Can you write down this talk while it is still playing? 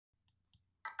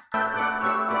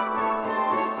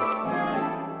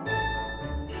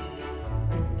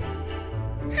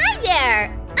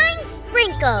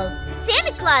sprinkles,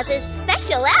 Santa Claus's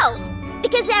special elf,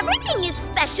 because everything is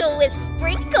special with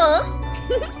sprinkles.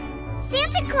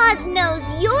 Santa Claus knows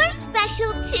you're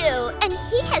special too, and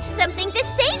he has something to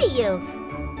say to you.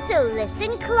 So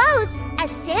listen close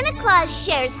as Santa Claus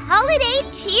shares holiday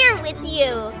cheer with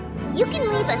you. You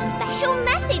can leave a special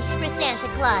message for Santa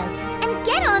Claus and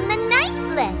get on the nice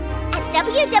list at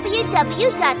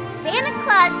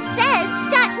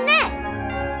www.santaclaussays.net.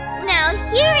 Now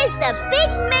here is the big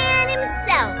man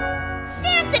himself,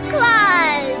 Santa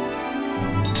Claus!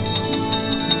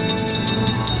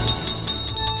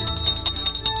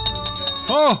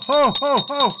 Ho, ho, ho,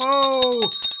 ho, ho!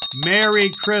 Merry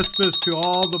Christmas to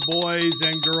all the boys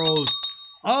and girls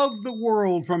of the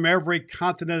world from every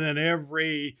continent and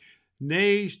every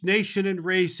nation and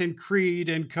race and creed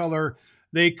and color.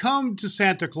 They come to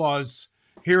Santa Claus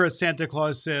here at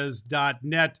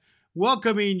SantaClausSays.net,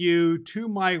 welcoming you to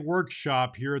my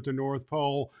workshop here at the North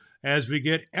Pole as we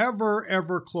get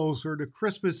ever closer to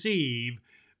Christmas Eve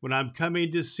when I'm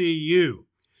coming to see you.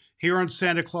 Here on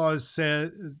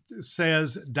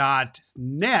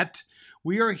SantaClausSays.net,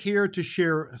 we are here to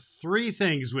share three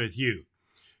things with you.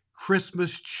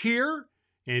 Christmas cheer,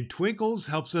 and Twinkles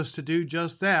helps us to do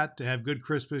just that, to have good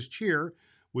Christmas cheer.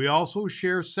 We also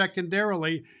share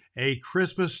secondarily a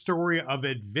Christmas story of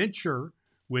adventure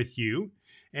with you.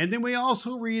 And then we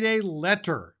also read a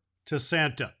letter to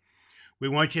Santa. We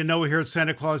want you to know here at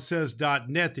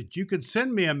SantaClausSays.net that you can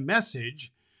send me a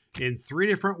message in three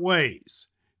different ways.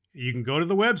 You can go to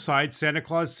the website,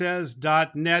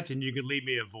 SantaClausSays.net, and you can leave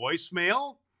me a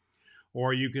voicemail,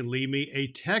 or you can leave me a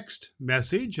text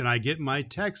message, and I get my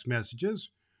text messages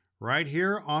right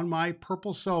here on my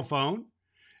purple cell phone,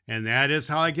 and that is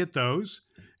how I get those.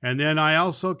 And then I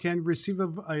also can receive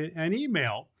an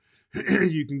email.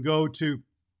 You can go to,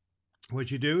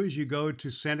 what you do is you go to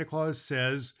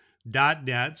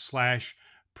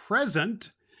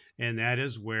SantaClausSays.net/present, and that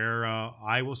is where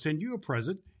I will send you a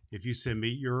present if you send me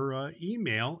your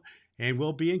email, and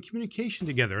we'll be in communication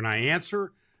together. And I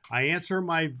answer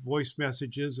my voice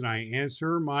messages, and I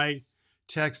answer my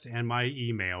text and my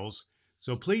emails.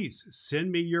 So please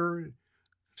send me your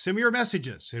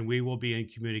messages, and we will be in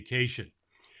communication.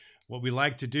 What we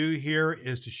like to do here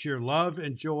is to share love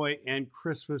and joy and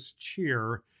Christmas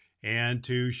cheer, and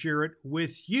to share it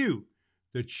with you,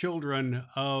 the children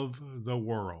of the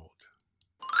world.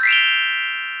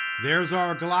 There's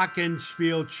our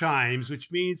glockenspiel chimes,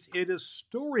 which means it is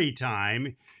story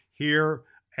time here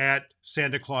at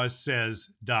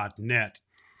SantaClausSays.net.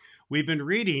 We've been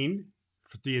reading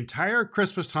for the entire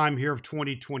Christmas time here of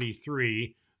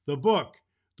 2023, the book,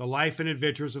 The Life and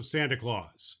Adventures of Santa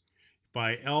Claus,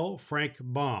 by L. Frank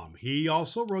Baum. He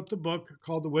also wrote the book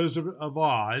called The Wizard of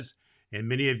Oz, and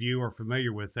many of you are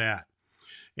familiar with that.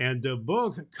 And the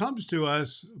book comes to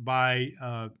us by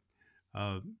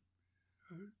the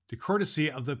courtesy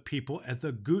of the people at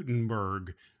the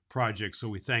Gutenberg Project, so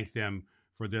we thank them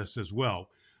for this as well.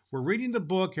 We're reading the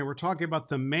book, and we're talking about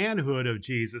the manhood of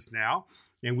Jesus now,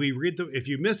 and we read if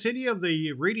you miss any of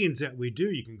the readings that we do,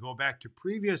 you can go back to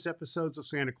previous episodes of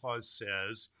Santa Claus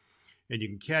Says, and you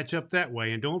can catch up that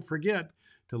way. And don't forget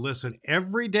to listen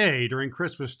every day during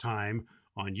Christmas time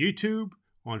on YouTube,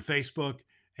 on Facebook,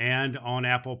 and on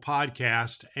Apple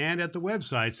Podcast, and at the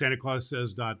website,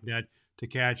 SantaClausSays.net, to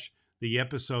catch the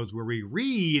episodes where we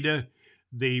read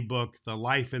the book, The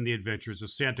Life and the Adventures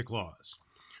of Santa Claus.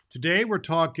 Today, we're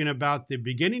talking about the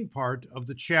beginning part of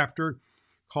the chapter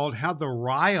called How the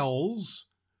Ryls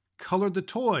Colored the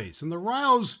Toys. And the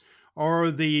Ryls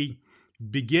are the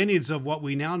beginnings of what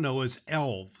we now know as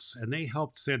elves, and they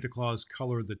helped Santa Claus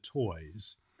color the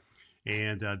toys.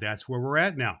 And that's where we're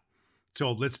at now.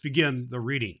 So let's begin the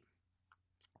reading.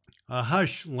 A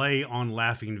hush lay on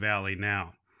Laughing Valley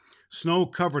now. Snow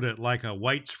covered it like a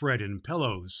white spread in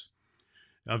pillows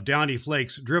of downy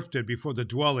flakes drifted before the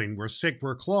dwelling where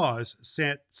Claus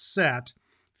sat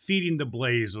feeding the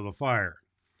blaze of the fire.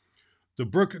 The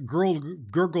brook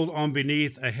gurgled on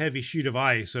beneath a heavy sheet of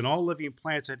ice, and all living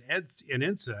plants and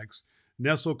insects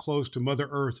nestled close to Mother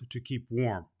Earth to keep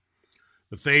warm.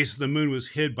 The face of the moon was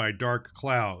hid by dark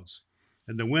clouds,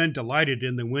 and the wind delighted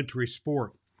in the wintry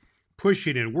sport,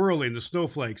 pushing and whirling the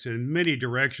snowflakes in many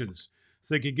directions,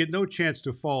 so they could get no chance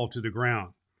to fall to the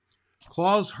ground.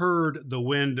 Claus heard the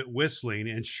wind whistling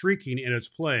and shrieking in its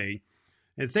play,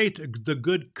 and thanked the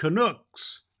good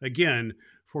Canucks again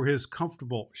for his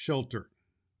comfortable shelter.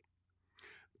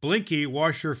 Blinky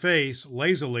washed her face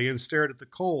lazily and stared at the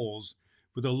coals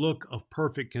with a look of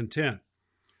perfect content.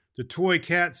 The toy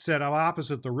cat sat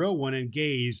opposite the real one and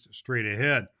gazed straight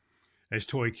ahead, as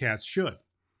toy cats should.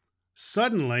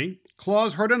 Suddenly,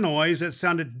 Claus heard a noise that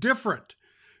sounded different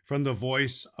from the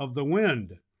voice of the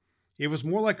wind. It was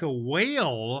more like a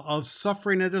wail of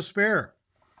suffering and despair.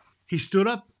 He stood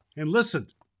up and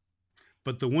listened,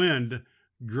 but the wind,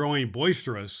 growing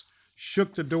boisterous,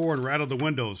 shook the door and rattled the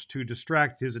windows to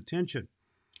distract his attention.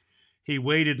 He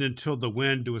waited until the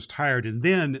wind was tired, and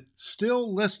then,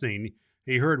 still listening,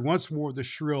 he heard once more the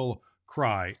shrill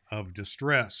cry of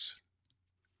distress.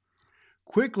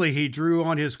 Quickly he drew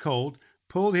on his coat,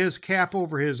 pulled his cap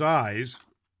over his eyes,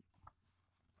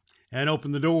 and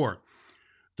opened the door.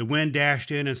 The wind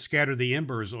dashed in and scattered the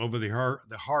embers over the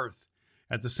hearth,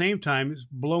 at the same time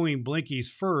blowing Blinky's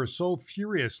fur so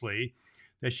furiously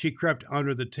that she crept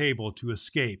under the table to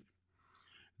escape.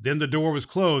 Then the door was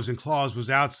closed and Claus was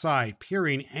outside,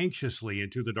 peering anxiously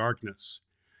into the darkness.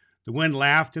 The wind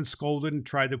laughed and scolded and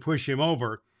tried to push him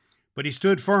over, but he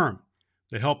stood firm.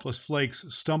 The helpless flakes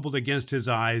stumbled against his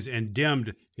eyes and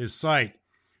dimmed his sight,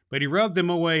 but he rubbed them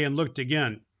away and looked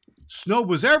again. Snow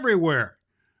was everywhere.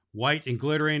 White and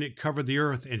glittering, it covered the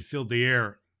earth and filled the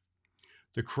air.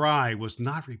 The cry was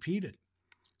not repeated.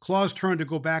 Claus turned to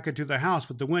go back into the house,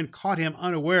 but the wind caught him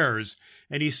unawares,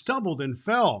 and he stumbled and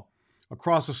fell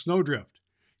across a snowdrift.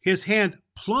 His hand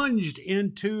plunged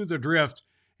into the drift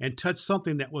and touched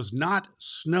something that was not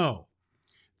snow.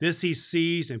 This he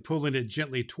seized and, pulling it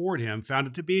gently toward him, found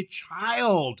it to be a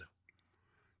child.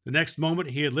 The next moment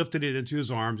he had lifted it into his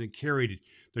arms and carried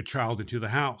the child into the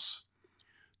house.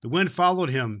 The wind followed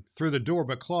him through the door,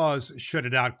 but Claus shut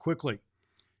it out quickly.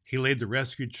 He laid the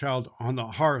rescued child on the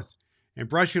hearth, and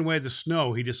brushing away the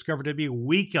snow, he discovered it to be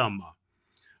Weekum,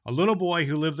 a little boy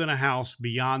who lived in a house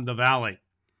beyond the valley.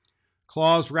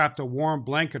 Claus wrapped a warm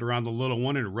blanket around the little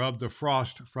one and rubbed the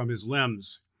frost from his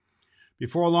limbs.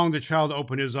 Before long, the child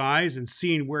opened his eyes and,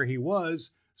 seeing where he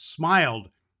was, smiled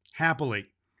happily.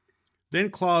 Then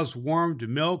Claus warmed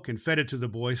milk and fed it to the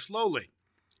boy slowly,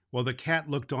 while the cat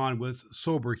looked on with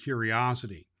sober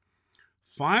curiosity.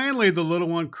 Finally, the little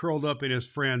one curled up in his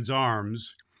friend's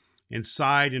arms and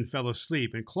sighed and fell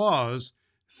asleep, and Claus,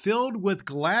 filled with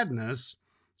gladness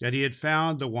that he had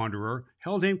found the wanderer,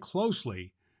 held him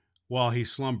closely while he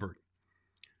slumbered.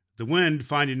 The wind,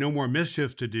 finding no more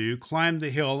mischief to do, climbed the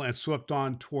hill and swept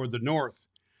on toward the north.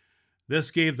 This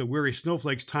gave the weary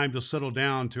snowflakes time to settle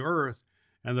down to earth,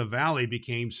 and the valley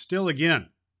became still again.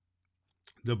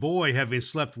 The boy, having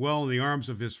slept well in the arms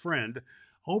of his friend,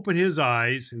 opened his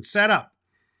eyes and sat up.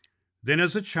 Then,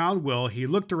 as a child will, he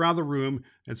looked around the room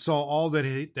and saw all that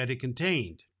it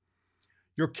contained.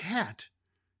 "Your cat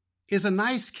is a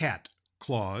nice cat,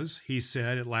 Claus," he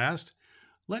said at last.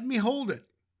 "Let me hold it."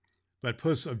 But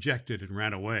Puss objected and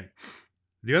ran away.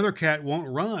 "The other cat won't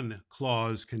run,"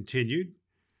 Claus continued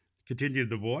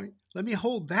the boy. "Let me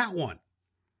hold that one."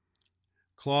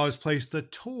 Claus placed the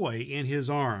toy in his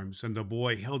arms, and the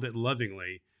boy held it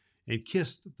lovingly and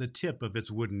kissed the tip of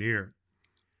its wooden ear.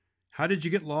 "How did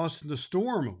you get lost in the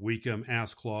storm?" Weekum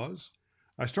asked Claus.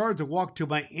 "I started to walk to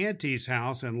my auntie's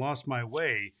house and lost my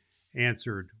way,"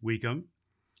 answered Weekum.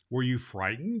 "Were you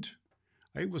frightened?"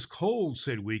 "It was cold,"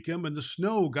 said Weekum, "and the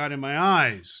snow got in my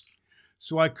eyes,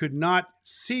 so I could not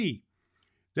see.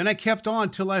 Then I kept on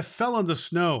till I fell in the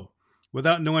snow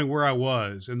without knowing where I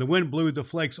was, and the wind blew the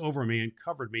flakes over me and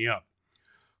covered me up."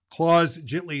 Claus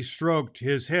gently stroked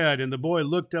his head, and the boy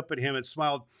looked up at him and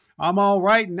smiled. "I'm all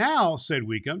right now," said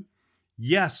Weekum.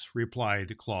 "Yes,"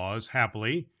 replied Claus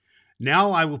happily.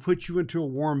 "Now I will put you into a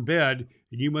warm bed,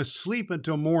 and you must sleep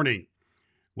until morning,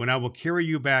 when I will carry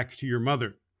you back to your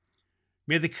mother."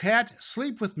 "May the cat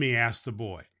sleep with me?" asked the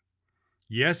boy.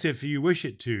 "Yes, if you wish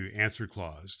it to," answered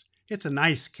Claus. "It's a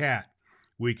nice cat,"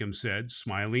 Weekum said,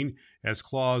 smiling as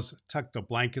Claus tucked the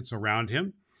blankets around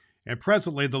him, and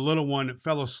presently the little one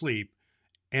fell asleep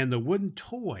and the wooden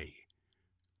toy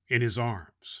in his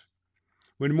arms.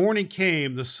 When morning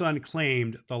came, the sun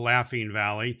claimed the Laughing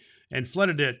Valley and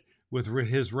flooded it with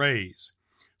his rays.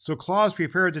 So Claus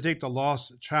prepared to take the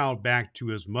lost child back to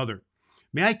his mother.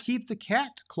 "May I keep the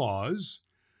cat, Claus?"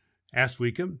 asked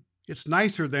Weekum. "It's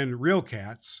nicer than real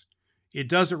cats. It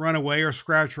doesn't run away or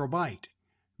scratch or bite.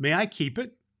 May I keep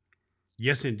it?"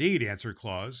 "Yes, indeed," answered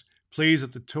Claus, pleased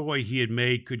that the toy he had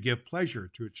made could give pleasure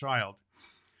to a child.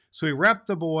 So he wrapped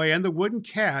the boy and the wooden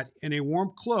cat in a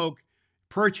warm cloak,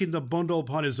 perching the bundle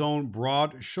upon his own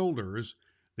broad shoulders.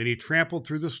 Then he trampled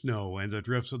through the snow and the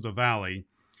drifts of the valley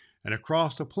and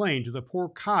across the plain to the poor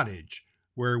cottage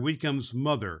where Weekum's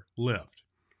mother lived.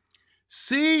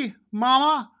 "See,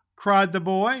 Mama," cried the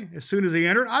boy as soon as he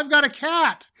entered, "I've got a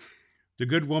cat." The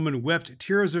good woman wept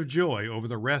tears of joy over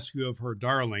the rescue of her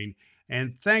darling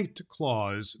and thanked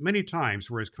Claus many times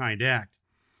for his kind act.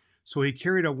 So he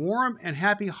carried a warm and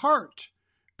happy heart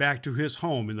back to his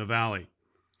home in the valley.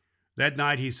 That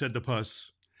night he said to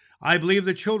Puss, I believe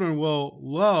the children will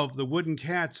love the wooden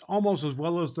cats almost as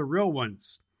well as the real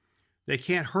ones. They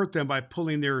can't hurt them by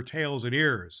pulling their tails and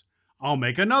ears. I'll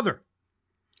make another."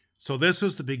 So this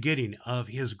was the beginning of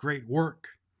his great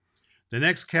work. The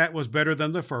next cat was better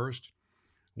than the first.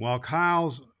 While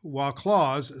Claus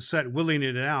sat willing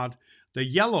it out, the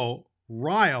yellow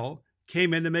Ryl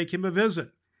came in to make him a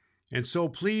visit. And so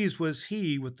pleased was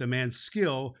he with the man's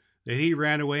skill that he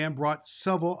ran away and brought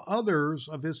several others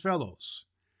of his fellows.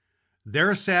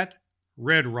 There sat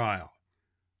Red Ryl,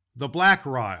 the Black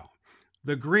Ryl,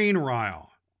 the Green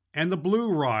Ryl, and the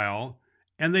Blue Ryl,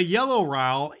 and the Yellow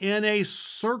Ryl in a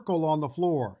circle on the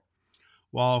floor,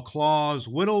 while Claus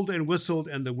whittled and whistled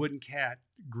and the wooden cat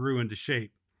grew into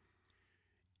shape.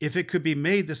 "If it could be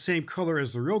made the same color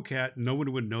as the real cat, no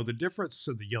one would know the difference,"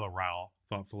 said the Yellow Ryl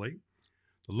thoughtfully.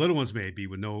 "The little ones maybe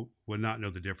would not know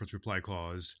the difference," replied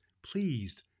Claus,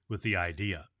 pleased with the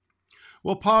idea.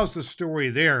 We'll pause the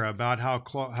story there about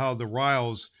how the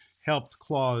Ryls helped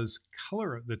Claus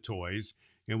color the toys,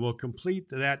 and we'll complete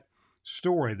that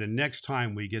story the next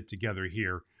time we get together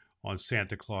here on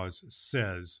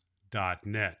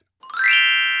SantaClausSays.net.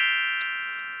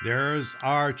 There's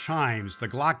our chimes, the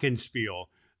glockenspiel,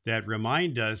 that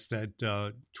remind us that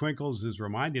Twinkles is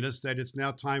reminding us that it's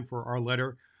now time for our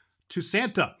letter to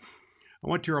Santa. I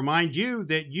want to remind you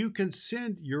that you can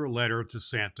send your letter to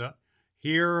Santa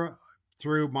here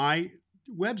through my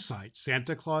website,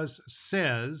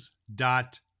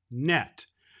 SantaClausSays.net.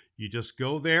 You just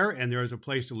go there, and there's a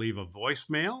place to leave a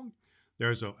voicemail.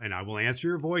 And I will answer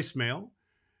your voicemail.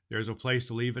 There's a place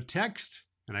to leave a text,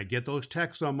 and I get those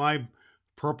texts on my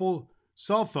purple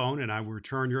cell phone, and I will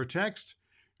return your text.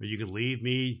 Or you can leave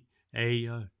me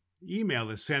a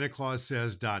email at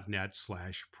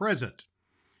SantaClausSays.net/present,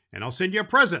 and I'll send you a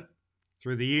present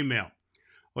through the email.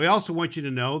 We also want you to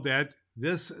know that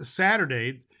this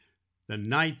Saturday, the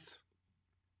 9th,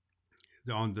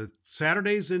 on the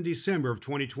Saturdays in December of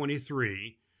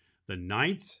 2023, the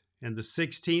 9th and the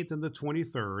 16th and the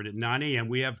 23rd at 9 a.m.,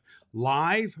 we have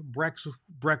live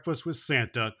breakfast with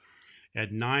Santa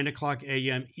at 9 o'clock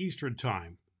a.m. Eastern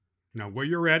Time. Now, where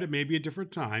you're at, it may be a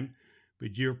different time,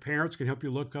 but your parents can help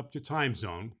you look up the time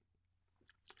zone.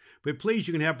 But please,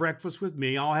 you can have breakfast with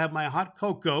me. I'll have my hot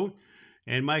cocoa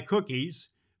and my cookies.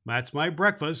 That's my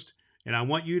breakfast, and I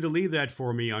want you to leave that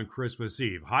for me on Christmas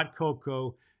Eve. Hot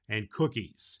cocoa and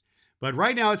cookies. But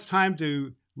right now, it's time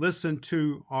to listen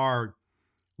to our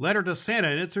letter to Santa,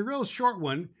 and it's a real short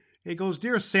one. It goes,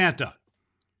 "Dear Santa,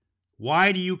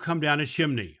 why do you come down a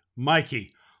chimney?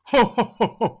 Mikey." Ho, ho,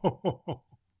 ho, ho, ho, ho.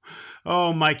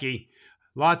 Oh, Mikey.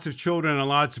 Lots of children and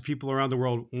lots of people around the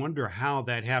world wonder how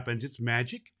that happens. It's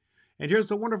magic. And here's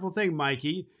the wonderful thing,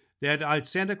 Mikey, that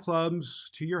Santa comes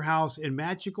to your house in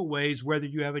magical ways, whether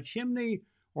you have a chimney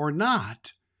or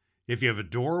not. If you have a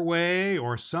doorway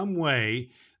or some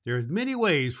way, there's many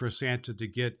ways for Santa to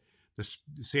get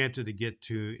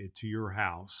to your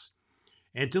house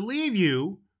and to leave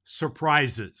you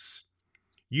surprises.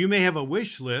 You may have a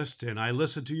wish list, and I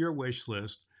listen to your wish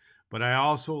list, but I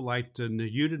also like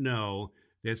you to know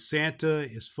that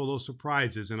Santa is full of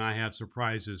surprises, and I have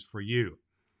surprises for you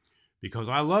because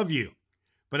I love you.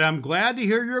 But I'm glad to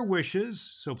hear your wishes,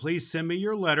 so please send me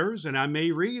your letters, and I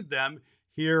may read them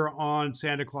here on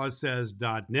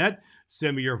SantaClausSays.net.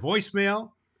 Send me your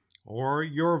voicemail or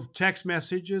your text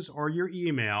messages or your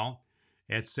email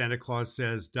at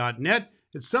SantaClausSays.net.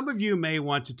 And some of you may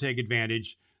want to take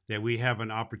advantage that we have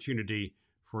an opportunity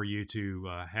for you to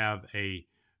have a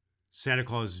Santa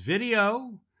Claus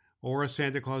video or a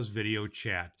Santa Claus video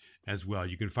chat as well.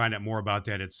 You can find out more about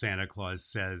that at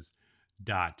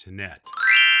SantaClausSays.net.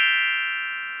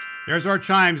 There's our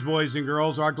chimes, boys and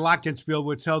girls, our glockenspiel,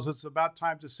 which tells us about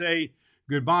time to say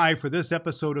goodbye for this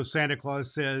episode of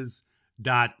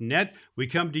SantaClausSays.net. We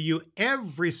come to you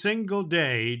every single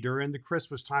day during the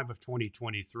Christmas time of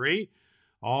 2023,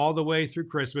 all the way through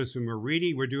Christmas. And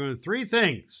we're doing three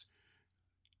things: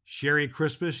 sharing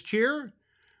Christmas cheer,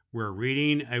 we're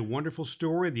reading a wonderful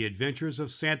story, The Adventures of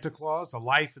Santa Claus, the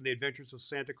life and the adventures of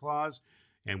Santa Claus,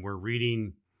 and we're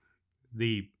reading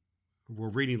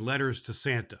letters to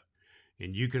Santa.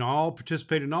 And you can all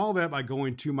participate in all that by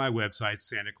going to my website,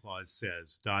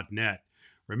 SantaClausSays.net.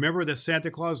 Remember that Santa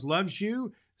Claus loves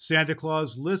you, Santa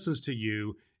Claus listens to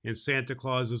you, and Santa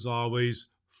Claus is always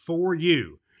for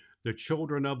you, the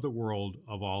children of the world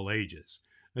of all ages.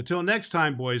 Until next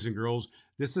time, boys and girls,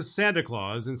 this is Santa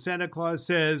Claus, and Santa Claus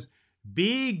says,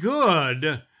 be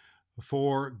good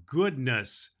for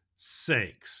goodness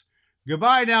sakes.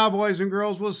 Goodbye now, boys and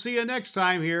girls. We'll see you next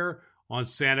time here on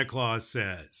Santa Claus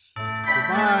Says.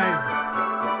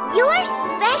 Goodbye. You're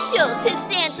special to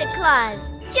Santa Claus,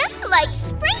 just like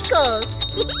Sprinkles.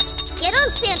 Get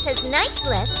on Santa's nice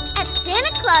list at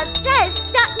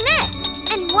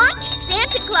SantaClausSays.net and watch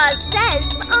Santa Claus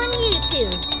Says on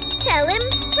YouTube. Tell him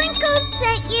Sprinkles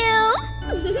sent you.